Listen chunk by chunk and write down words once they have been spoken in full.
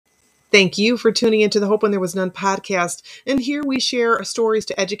Thank you for tuning into the Hope When There Was None podcast. And here we share stories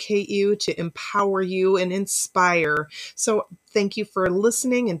to educate you, to empower you, and inspire. So thank you for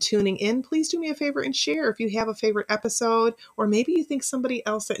listening and tuning in. Please do me a favor and share if you have a favorite episode, or maybe you think somebody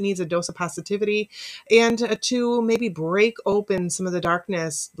else that needs a dose of positivity, and to maybe break open some of the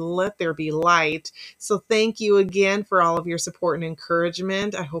darkness. Let there be light. So thank you again for all of your support and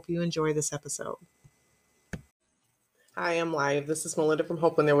encouragement. I hope you enjoy this episode. Hi, I'm live. This is Melinda from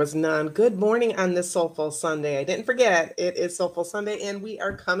Hope When There Was None. Good morning on this Soulful Sunday. I didn't forget, it is Soulful Sunday, and we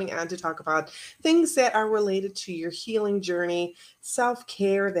are coming on to talk about things that are related to your healing journey,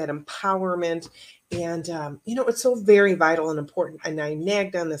 self-care, that empowerment. And, it's so very vital and important. And I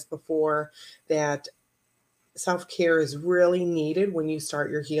nagged on this before that self-care is really needed when you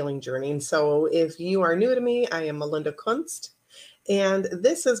start your healing journey. And so if you are new to me, I am Melinda Kunst. And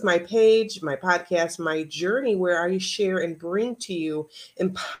this is my page, my podcast, my journey where I share and bring to you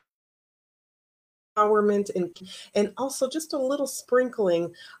empowerment and also just a little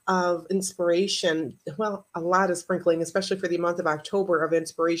sprinkling of inspiration. Well, a lot of sprinkling, especially for the month of October, of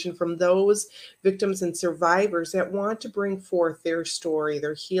inspiration from those victims and survivors that want to bring forth their story,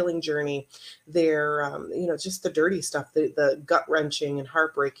 their healing journey, their, just the dirty stuff, the gut wrenching and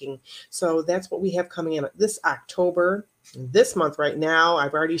heartbreaking. So that's what we have coming in this October. This month right now,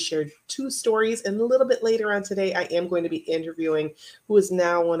 I've already shared 2 stories, and a little bit later on today, I am going to be interviewing who is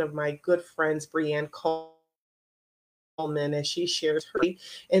now one of my good friends, Brianne Coleman, as she shares her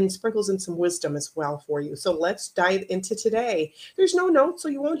and sprinkles in some wisdom as well for you. So let's dive into today. There's no notes, so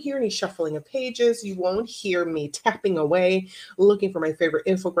you won't hear any shuffling of pages. You won't hear me tapping away, looking for my favorite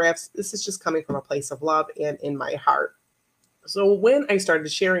infographics. This is just coming from a place of love and in my heart. So when I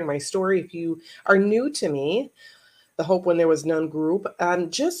started sharing my story, if you are new to me, the Hope When There Was None group,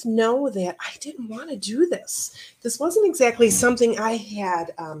 just know that I didn't want to do this. This wasn't exactly something I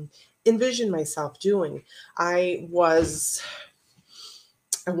had envisioned myself doing. I wanted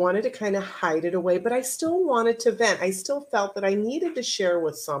to kind of hide it away, but I still wanted to vent. I still felt that I needed to share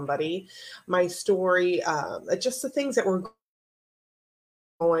with somebody my story, just the things that were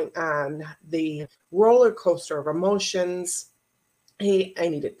going on, the roller coaster of emotions. Hey, I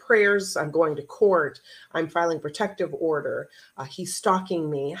needed prayers. I'm going to court. I'm filing protective order. He's stalking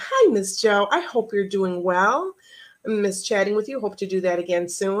me. Hi, Miss Joe. I hope you're doing well. Miss chatting with you. Hope to do that again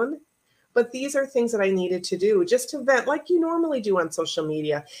soon. But these are things that I needed to do just to vent like you normally do on social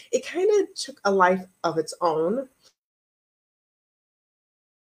media. It kind of took a life of its own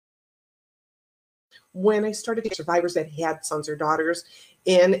when I started to survivors that had sons or daughters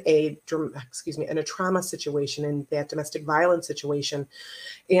in a trauma situation, in that domestic violence situation.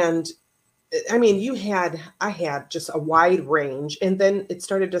 And I mean, I had just a wide range, and then it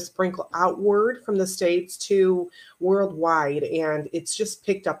started to sprinkle outward from the States to worldwide, and it's just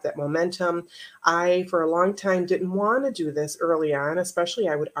picked up that momentum. I, for a long time, didn't want to do this early on, especially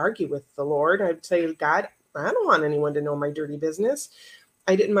I would argue with the Lord. I'd say, God, I don't want anyone to know my dirty business.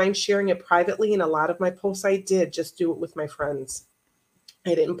 I didn't mind sharing it privately, and a lot of my posts I did just do it with my friends.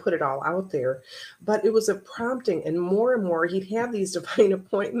 I didn't put it all out there, but it was a prompting, and more he'd have these divine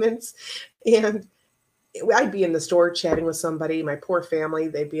appointments, and I'd be in the store chatting with somebody, my poor family.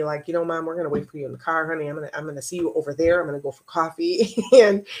 They'd be like, Mom, we're going to wait for you in the car, honey. I'm going to see you over there. I'm going to go for coffee.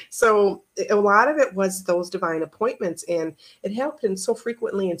 And so a lot of it was those divine appointments, and it happened so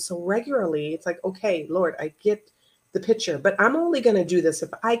frequently and so regularly. It's like, okay, Lord, I get the picture, but I'm only going to do this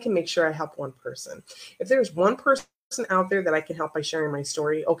if I can make sure I help one person. If there's one person out there that I can help by sharing my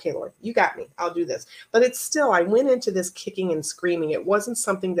story, okay, Lord, you got me. I'll do this. But it's still, I went into this kicking and screaming. It wasn't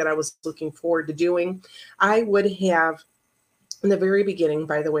something that I was looking forward to doing. I would have, in the very beginning,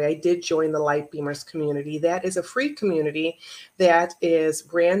 by the way, I did join the Light Beamers community. That is a free community that is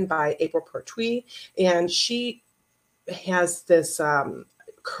ran by April Pertwee, and she has this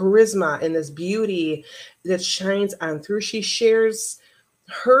charisma and this beauty that shines on through. She shares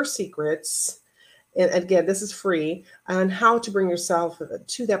her secrets, and again, this is free, on how to bring yourself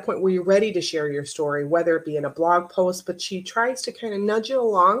to that point where you're ready to share your story, whether it be in a blog post, but she tries to kind of nudge you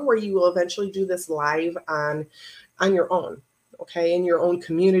along where you will eventually do this live on your own, okay, in your own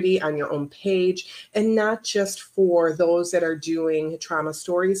community, on your own page, and not just for those that are doing trauma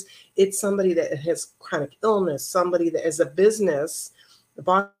stories. It's somebody that has chronic illness, somebody that is a business, the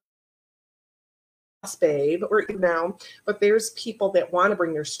boss babe, or now, but there's people that want to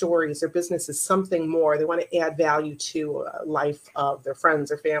bring their stories, their business is something more. They want to add value to life of their friends,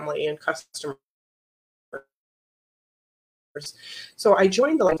 their family, and customers. So I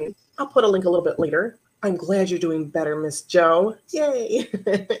joined the link. I'll put a link a little bit later. I'm glad you're doing better, Miss Joe. Yay.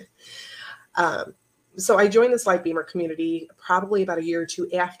 So I joined this Light Beamer community probably about a year or two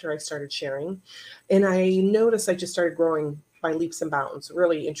after I started sharing. And I noticed I just started growing by leaps and bounds,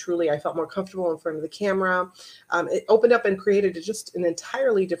 really and truly. I felt more comfortable in front of the camera. It opened up and created just an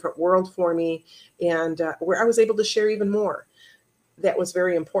entirely different world for me, and where I was able to share even more. That was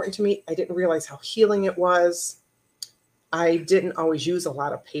very important to me. I didn't realize how healing it was. I didn't always use a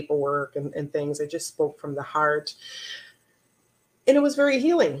lot of paperwork and things. I just spoke from the heart. And it was very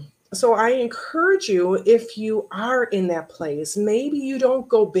healing. So I encourage you, if you are in that place, maybe you don't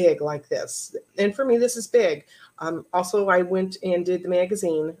go big like this. And for me, this is big. Also, I went and did the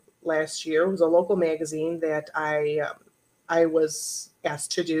magazine last year. It was a local magazine that I was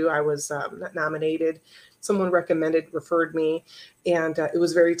asked to do. I was not nominated. Someone recommended, referred me, and it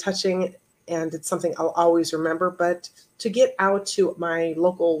was very touching. And it's something I'll always remember. But to get out to my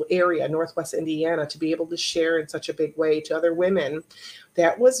local area, Northwest Indiana, to be able to share in such a big way to other women,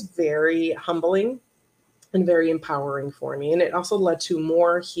 that was very humbling and very empowering for me. And it also led to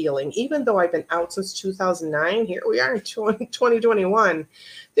more healing. Even though I've been out since 2009, here we are in 2021,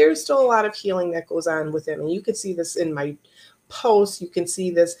 there's still a lot of healing that goes on within me. You can see this in my posts. You can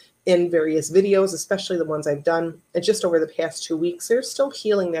see this in various videos, especially the ones I've done just over the past 2 weeks. There's still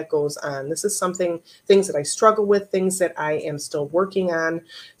healing that goes on. This is things that I struggle with, things that I am still working on.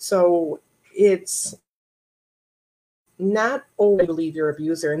 So it's not always believe your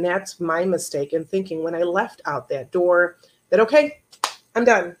abuser. And that's my mistake in thinking when I left out that door that, okay, I'm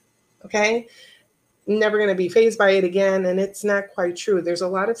done. Okay. Never going to be fazed by it again. And it's not quite true. There's a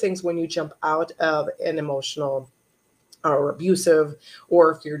lot of things when you jump out of an emotional or abusive,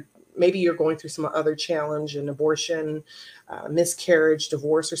 or if maybe you're going through some other challenge, an abortion, miscarriage,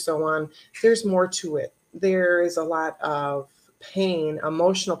 divorce, or so on, there's more to it. There is a lot of pain,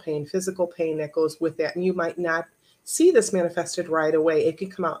 emotional pain, physical pain that goes with that. And you might not see this manifested right away. It can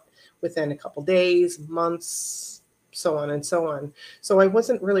come out within a couple days, months, so on and so on. So I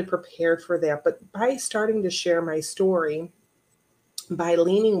wasn't really prepared for that. But by starting to share my story, by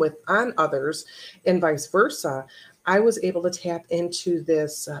leaning on others and vice versa, I was able to tap into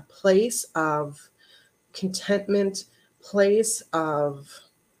this place of contentment, place of,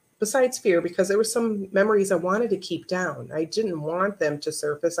 besides fear, because there were some memories I wanted to keep down. I didn't want them to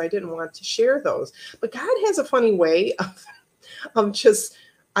surface. I didn't want to share those. But God has a funny way of just,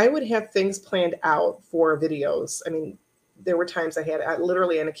 I would have things planned out for videos. I mean, there were times I had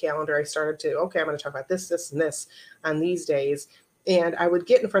literally in a calendar, I started to, okay, I'm going to talk about this, this, and this on these days. And I would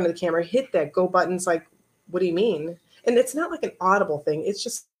get in front of the camera, hit that go button. It's like, what do you mean? And it's not like an audible thing. It's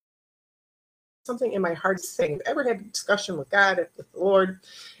just something in my heart saying, if I ever had a discussion with God, with the Lord,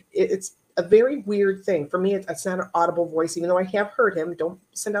 it's a very weird thing. For me, it's not an audible voice, even though I have heard him. Don't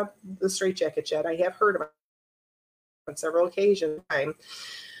send out the straitjacket yet. I have heard him on several occasions.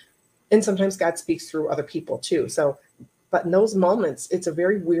 And sometimes God speaks through other people too. So, but in those moments, it's a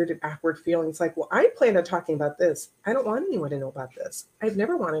very weird and awkward feeling. It's like, well, I planned on talking about this. I don't want anyone to know about this. I've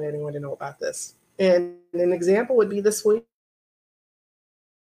never wanted anyone to know about this. And an example would be this week.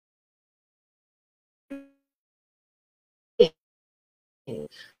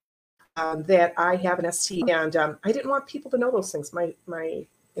 That I have an ST, and I didn't want people to know those things. My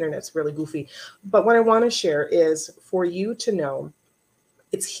internet's really goofy. But what I want to share is for you to know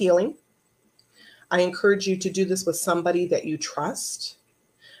it's healing. I encourage you to do this with somebody that you trust,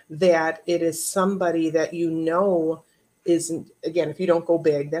 that it is somebody that you know isn't, again, if you don't go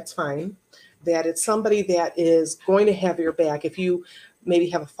big, that's fine, that it's somebody that is going to have your back. If you maybe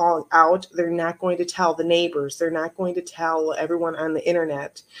have a falling out, they're not going to tell the neighbors. They're not going to tell everyone on the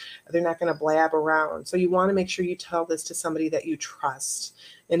internet. They're not going to blab around. So you want to make sure you tell this to somebody that you trust.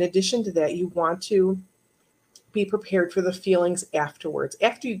 In addition to that, you want to be prepared for the feelings afterwards.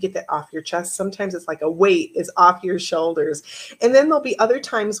 After you get that off your chest, sometimes it's like a weight is off your shoulders. And then there'll be other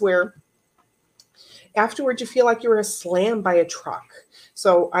times where afterwards you feel like you were slammed by a truck.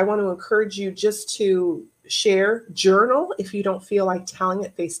 So I want to encourage you just to share, journal if you don't feel like telling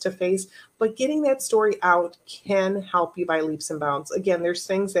it face to face, but getting that story out can help you by leaps and bounds. Again, there's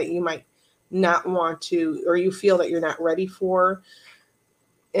things that you might not want to, or you feel that you're not ready for.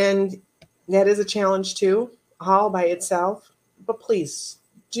 And that is a challenge too, all by itself. But please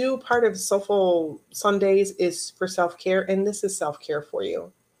do, part of Soulful Sundays is for self-care, and this is self-care for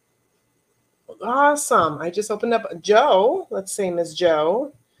you. Awesome. I just opened up Joe. Let's say Ms.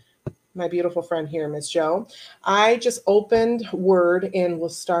 Joe, my beautiful friend here, Ms. Joe. I just opened Word and will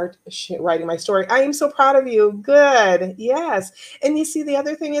start writing my story. I am so proud of you. Good. Yes. And you see, the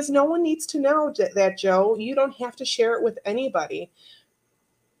other thing is no one needs to know that, Joe. You don't have to share it with anybody.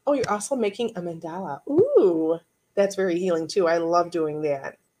 Oh, you're also making a mandala. Ooh, that's very healing too. I love doing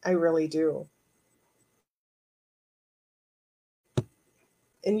that. I really do.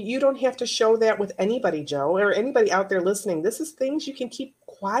 And you don't have to show that with anybody, Joe, or anybody out there listening. This is things you can keep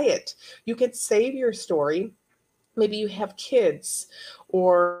quiet. You can save your story. Maybe you have kids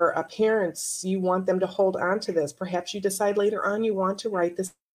or parents, you want them to hold on to this. Perhaps you decide later on you want to write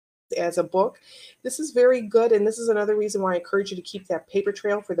this as a book. This is very good. And this is another reason why I encourage you to keep that paper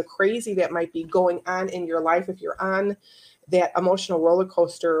trail for the crazy that might be going on in your life. If you're on that emotional roller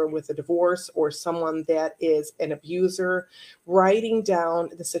coaster with a divorce or someone that is an abuser, writing down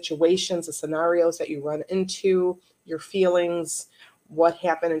the situations, the scenarios that you run into, your feelings, what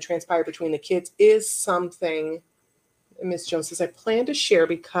happened and transpired between the kids is something Miss Jones says, I plan to share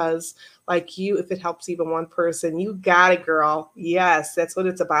because, like you, if it helps even one person, you got it, girl. Yes, that's what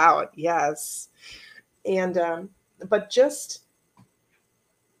it's about. Yes. And, but just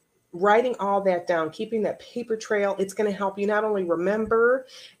writing all that down, keeping that paper trail, it's going to help you not only remember,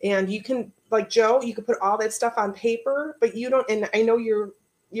 and you can, like Joe, you can put all that stuff on paper, but you don't, and I know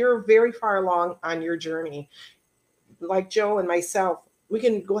you're very far along on your journey. Like Joe and myself, we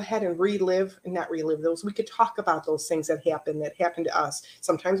can go ahead and not relive those. We could talk about those things that happened to us.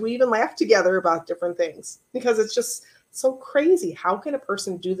 Sometimes we even laugh together about different things because it's just so crazy. How can a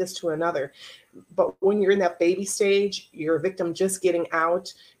person do this to another? But when you're in that baby stage, you're a victim just getting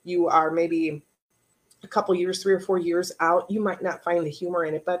out, you are maybe a couple years, 3 or 4 years out, you might not find the humor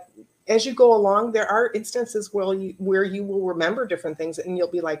in it. But as you go along, there are instances where you will remember different things and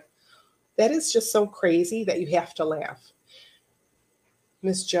you'll be like, that is just so crazy that you have to laugh.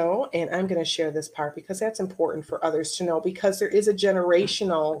 Miss Joe, and I'm going to share this part because that's important for others to know, because there is a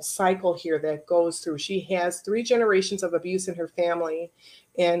generational cycle here that goes through. She has 3 generations of abuse in her family,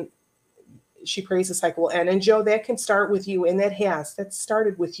 and she prays the cycle will end. And Joe, that can start with you, and that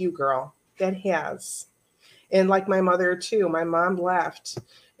started with you, girl. That has. And like my mother too, my mom left,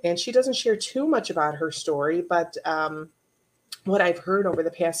 and she doesn't share too much about her story, but what I've heard over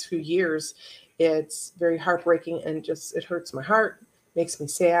the past few years, it's very heartbreaking and just, it hurts my heart, makes me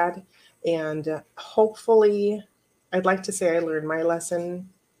sad. And hopefully, I'd like to say I learned my lesson.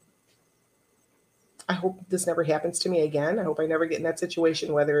 I hope this never happens to me again. I hope I never get in that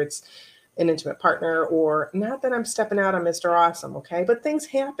situation, whether it's an intimate partner or not, that I'm stepping out on Mr. Awesome, okay? But things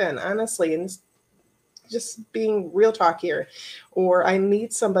happen, honestly, and just being real talk here. Or I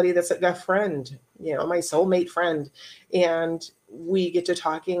meet somebody that's a friend, my soulmate friend, and we get to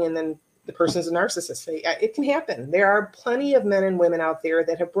talking, and then the person's a narcissist. It can happen. There are plenty of men and women out there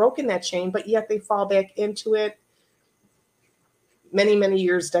that have broken that chain, but yet they fall back into it many, many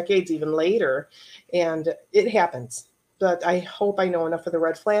years, decades, even later. And it happens. But I hope I know enough of the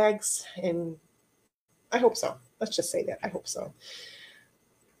red flags, and I hope so. Let's just say that. I hope so.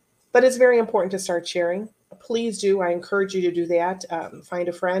 But it's very important to start sharing. Please do. I encourage you to do that. Find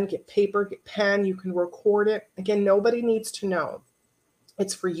a friend, get paper, get pen. You can record it. Again, nobody needs to know.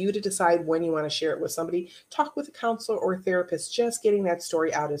 It's for you to decide when you want to share it with somebody. Talk with a counselor or a therapist. Just getting that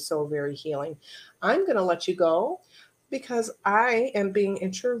story out is so very healing. I'm going to let you go because I am being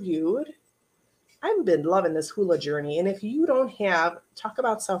interviewed. I've been loving this hula journey. And if you don't talk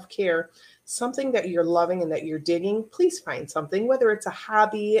about self-care, something that you're loving and that you're digging, please find something, whether it's a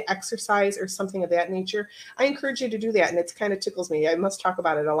hobby, exercise, or something of that nature. I encourage you to do that. And it's kind of tickles me. I must talk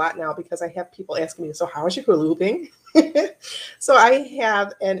about it a lot now because I have people asking me, so how is your hula hooping? So I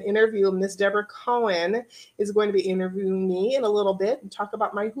have an interview. Miss Deborah Cohen is going to be interviewing me in a little bit and talk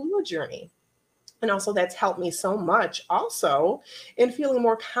about my hula journey. And also that's helped me so much also in feeling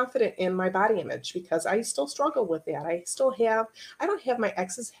more confident in my body image, because I still struggle with that. I don't have my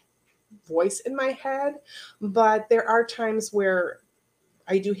ex's voice in my head, but there are times where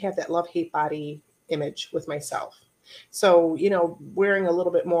I do have that love-hate body image with myself. So, wearing a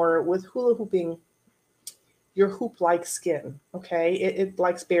little bit more with hula hooping, your hoop likes skin, okay? It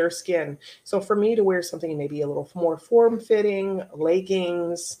likes bare skin. So for me to wear something maybe a little more form-fitting,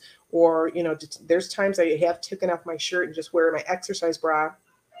 leggings, or, there's times I have taken off my shirt and just wear my exercise bra.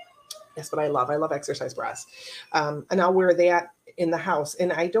 That's what I love. I love exercise bras. And I'll wear that in the house.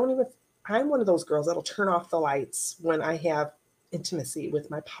 And I'm one of those girls that'll turn off the lights when I have intimacy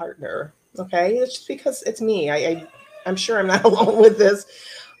with my partner, okay? It's just because it's me. I'm sure I'm not alone with this,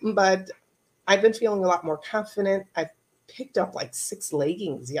 but I've been feeling a lot more confident. I've picked up like 6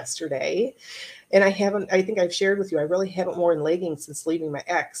 leggings yesterday, and I think I've shared with you, I really haven't worn leggings since leaving my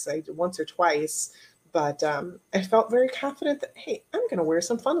ex. I did once or twice, but I felt very confident that, hey, I'm going to wear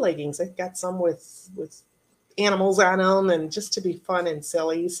some fun leggings. I've got some with animals on them and just to be fun and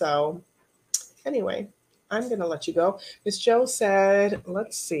silly. So anyway, I'm going to let you go. Miss Joe said,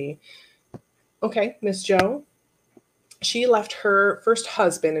 let's see. Okay, Miss Joe, she left her first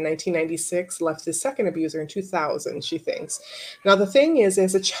husband in 1996, left his second abuser in 2000, she thinks. Now, the thing is,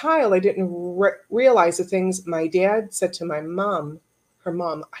 as a child, I didn't realize the things my dad said to my mom, her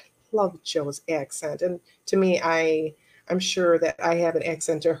mom. I love Joe's accent. And to me, I'm sure that I have an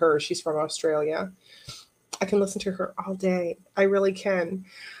accent to her. She's from Australia. I can listen to her all day. I really can.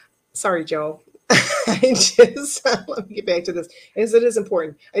 Sorry, Joe. I just let me get back to this, as it is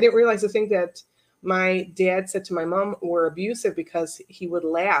important. I didn't realize the thing that my dad said to my mom were abusive because he would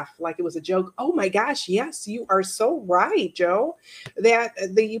laugh like it was a joke. Oh my gosh, yes, you are so right, Joe. That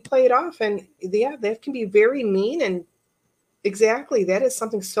you play it off, and yeah, that can be very mean. And exactly, that is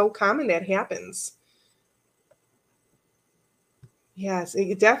something so common that happens. Yes,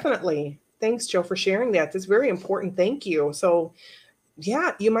 definitely. Thanks, Joe, for sharing that. That's very important. Thank you. So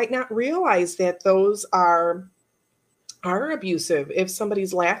yeah, you might not realize that those are abusive if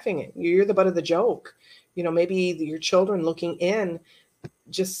somebody's laughing at you. You're the butt of the joke. Maybe your children looking in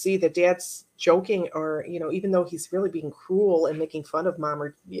just see that dad's joking, or even though he's really being cruel and making fun of mom,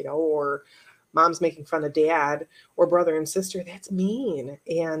 or mom's making fun of dad, or brother and sister. That's mean.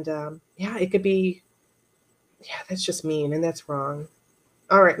 And yeah, it could be, yeah, that's just mean, and that's wrong.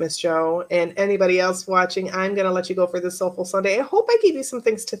 All right, Miss Joe, and anybody else watching, I'm going to let you go for this Soulful Sunday. I hope I gave you some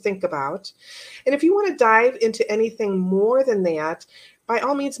things to think about. And if you want to dive into anything more than that, by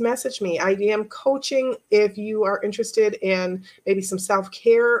all means, message me. I am coaching if you are interested in maybe some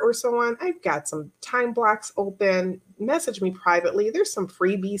self-care or so on. I've got some time blocks open. Message me privately. There's some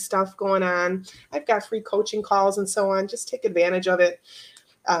freebie stuff going on. I've got free coaching calls and so on. Just take advantage of it.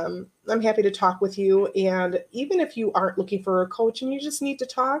 I'm happy to talk with you. And even if you aren't looking for a coach and you just need to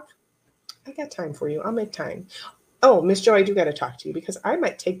talk, I got time for you. I'll make time. Oh, Miss Joe, I do got to talk to you because I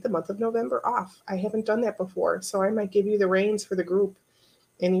might take the month of November off. I haven't done that before. So I might give you the reins for the group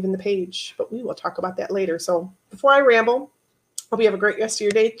and even the page, but we will talk about that later. So before I ramble, hope you have a great rest of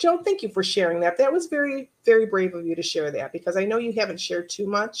your day. Joe, thank you for sharing that. That was very, very brave of you to share that because I know you haven't shared too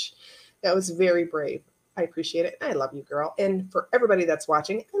much. That was very brave. I appreciate it. I love you, girl. And for everybody that's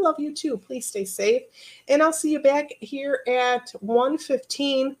watching, I love you too. Please stay safe. And I'll see you back here at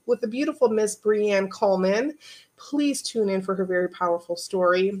 1:15 with the beautiful Miss Brianne Coleman. Please tune in for her very powerful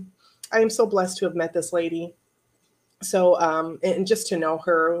story. I am so blessed to have met this lady. So, and just to know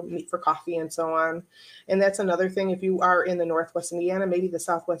her, meet for coffee and so on. And that's another thing. If you are in the Northwest Indiana, maybe the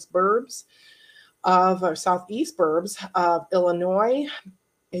Southwest burbs or Southeast burbs of Illinois,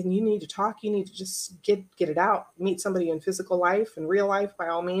 and you need to talk, you need to just get it out. Meet somebody in physical life and real life, by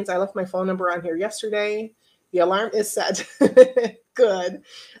all means. I left my phone number on here yesterday. The alarm is set. Good.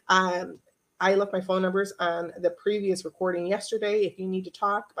 I left my phone numbers on the previous recording yesterday. If you need to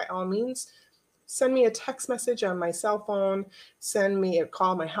talk, by all means, send me a text message on my cell phone. Send me a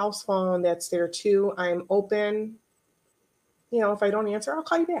call, my house phone. That's there too. I'm open. If I don't answer, I'll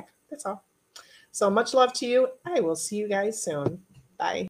call you back. That's all. So much love to you. I will see you guys soon. Bye.